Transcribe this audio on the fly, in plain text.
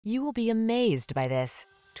You will be amazed by this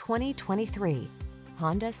 2023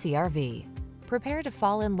 Honda CR-V. Prepare to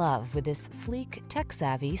fall in love with this sleek,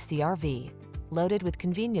 tech-savvy CR-V. Loaded with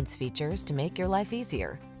convenience features to make your life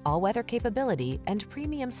easier, all-weather capability, and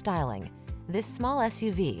premium styling, this small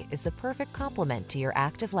SUV is the perfect complement to your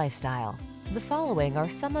active lifestyle. The following are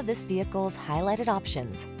some of this vehicle's highlighted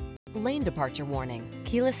options: lane departure warning,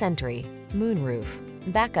 keyless entry,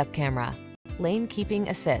 moonroof, backup camera, lane keeping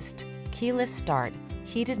assist, keyless start,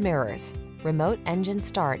 heated mirrors, remote engine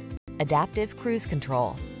start, adaptive cruise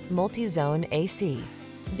control, multi-zone AC.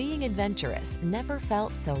 Being adventurous never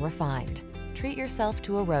felt so refined. Treat yourself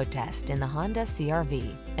to a road test in the Honda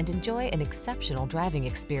CR-V and enjoy an exceptional driving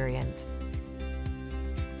experience.